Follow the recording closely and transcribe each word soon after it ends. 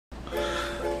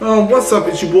What's up?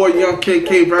 It's your boy Young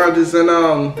KK Rogers, and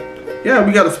yeah,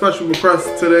 we got a special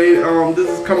request today. This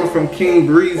is coming from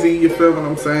KingBreezy. You feel what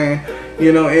I'm saying?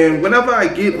 You know, and whenever I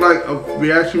get like a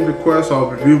reaction request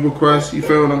or a review request, you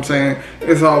feel what I'm saying?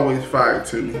 It's always fire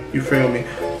to me. You feel me?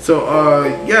 So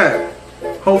yeah,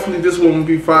 hopefully this one will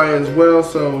be fire as well.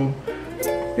 So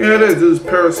yeah, it is. This is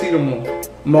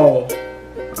Paracetamol.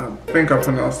 I think I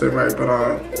pronounced it right, but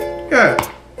yeah.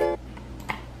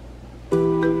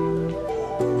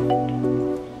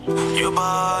 Your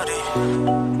body,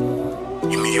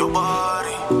 give me your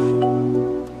body.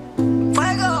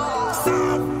 Fuego,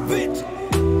 savage.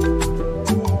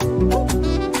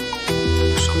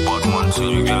 Support one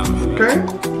till you get me. Okay,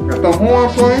 got the horn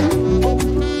playing.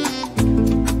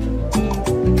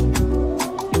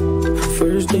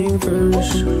 First thing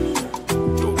first.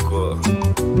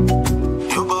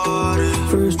 Your body.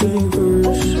 First thing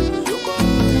first.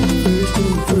 First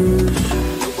thing first.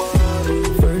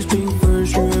 First thing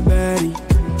first, you're a baddie.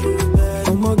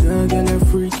 Oh my God, girl, I'm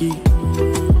freaky.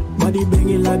 Body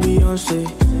banging like Beyonce.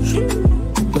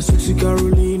 The sexy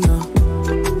Carolina.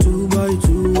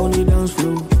 2x2 on the dance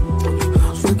floor.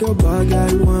 Freak your bad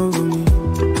girl, one for me.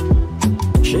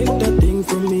 Shake that thing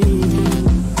for me.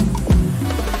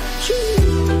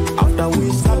 After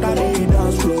we Saturday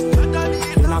dance floor,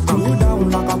 when I calm you down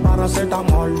like a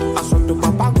Paracetamol, I swear to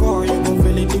Papa God, you gon'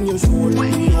 feel it in your soul.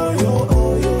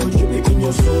 Oh yo, she be in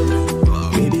your soul.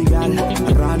 Baby girl,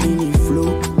 running in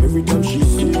flow every time she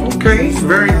see. Okay,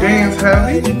 very dance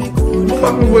heavy.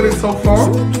 Fucking with it so far.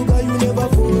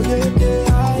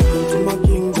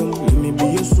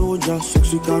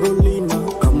 Sexy Carolina,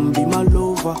 come be my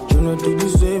lover. January to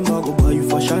December, go buy you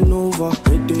Fashion Nova.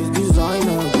 Latest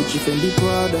designer, Gucci, Fendi,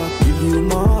 Prada. Give you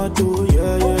my heart, oh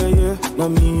yeah. Now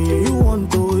me you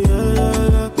want to,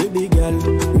 yeah. Baby girl,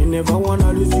 me never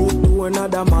wanna lose you to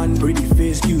another man. Pretty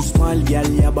face, cute smile, girl,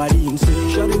 your body insane.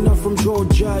 Shutting up from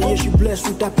Georgia, yeah, she blessed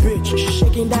with that bitch. She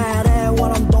shaking that ass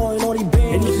while I'm throwing all the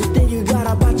bands. And if you think you got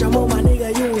a batch, I'm on my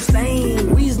nigga, you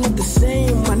insane. We's not the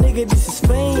same, my nigga, this is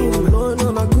fame. Blowing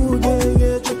on a good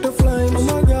yeah, check the flames. Oh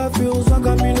my God, feels like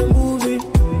I'm in a movie.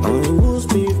 I will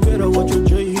speed, better watch your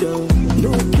Jada.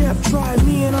 No cap, try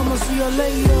me and I'ma see you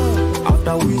later.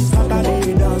 After we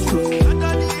Saturday dance floor,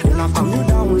 when I calm you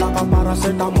down like a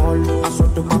Paracetamol, I swear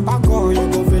to Papa God, you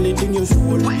gon' feel it in your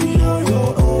soul.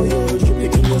 Yo, she be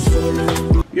in your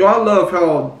soul. Yo, I love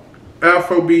how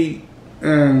Afrobeat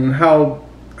and how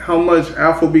much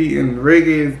Afrobeat and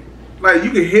reggae, like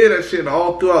you can hear that shit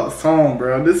all throughout the song,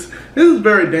 bro. This is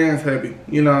very dance heavy.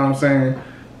 You know what I'm saying?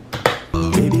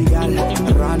 Baby girl,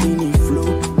 running in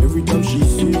flow every time she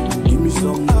see. Give me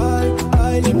some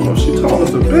Oh, she tall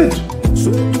as a bitch.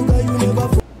 Swear to God you never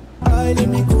let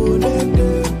me connect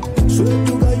there. Swear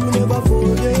to God you never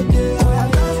forget there. I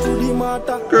dance to the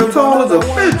matter. Girl tall as a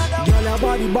bitch. Girl your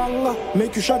body banger,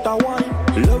 make you shut a wine.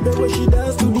 Love the way she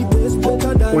dance to the bass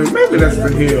better than. Wait, maybe that's the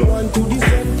heel. One to the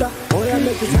center. Oh yeah,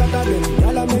 make you scatter them.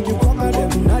 Girl I make you conquer them.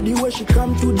 Now the way she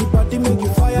come to the party make you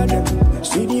fire them.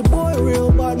 See the boy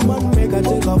real bad man, make her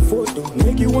take a photo.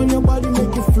 Make you on your body,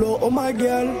 make you flow. Oh my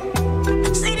girl.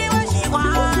 See the way she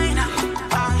whine,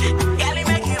 girl, it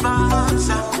make you bounce.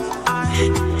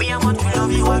 Me, I want to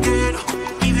love you again.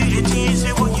 Give you the things,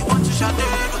 say what you want to shut down.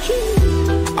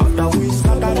 After we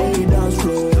Saturday dance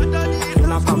floor,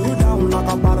 when I calm you down like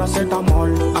a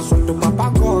Paracetamol, I swear to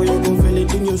Papa God, you gon' feel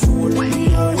it in your soul. Yo,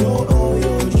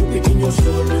 she be in your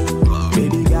soul.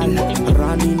 Baby girl,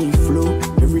 running in flow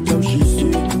every time she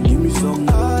see. Give me some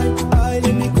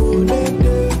let me connect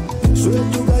there. Swear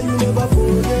to God you never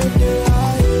forget there.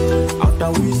 After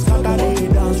we Saturday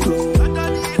dance floor,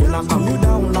 when I calm you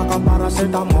down like a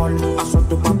Paracetamol, I swear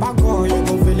to Papa God, you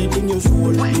gon' feel it in your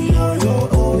soul. Yo,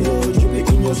 she be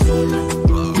in your soul.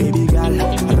 Baby girl,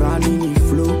 running in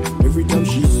flow every time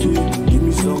she see. Give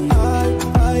me some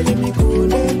let me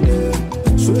connect there.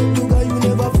 Swear to God you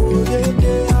never forget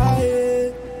there.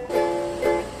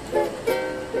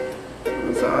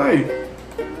 It's alright.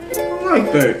 I like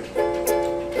that.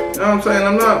 You know what I'm saying?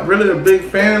 I'm not really a big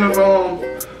fan of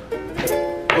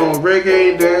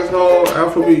reggae, dancehall,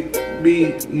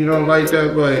 Afrobeat, you know, like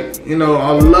that. But you know,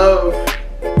 I love.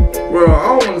 Well,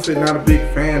 I don't want to say not a big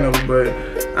fan of it, but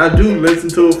I do listen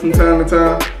to it from time to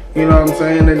time. You know what I'm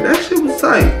saying? And that shit was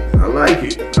tight. I like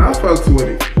it. I fucks with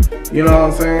it. You know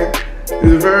what I'm saying?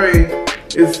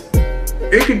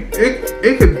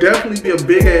 It could definitely be a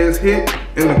big ass hit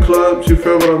in the clubs. You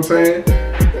feel what I'm saying?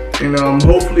 And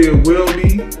hopefully it will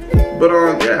be. But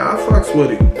yeah, I fucks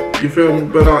with it. You feel me?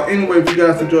 But anyway, if you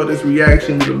guys enjoyed this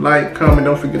reaction, like, comment,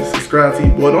 don't forget to subscribe to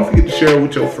your boy. Don't forget to share it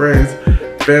with your friends,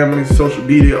 family, social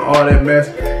media, all that mess.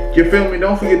 You feel me?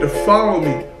 Don't forget to follow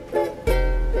me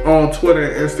on Twitter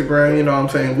and Instagram, you know what I'm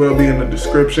saying, will be in the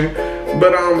description.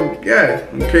 But yeah,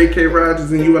 I'm KK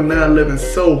Rogers, and you are now living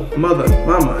so mama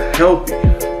healthy.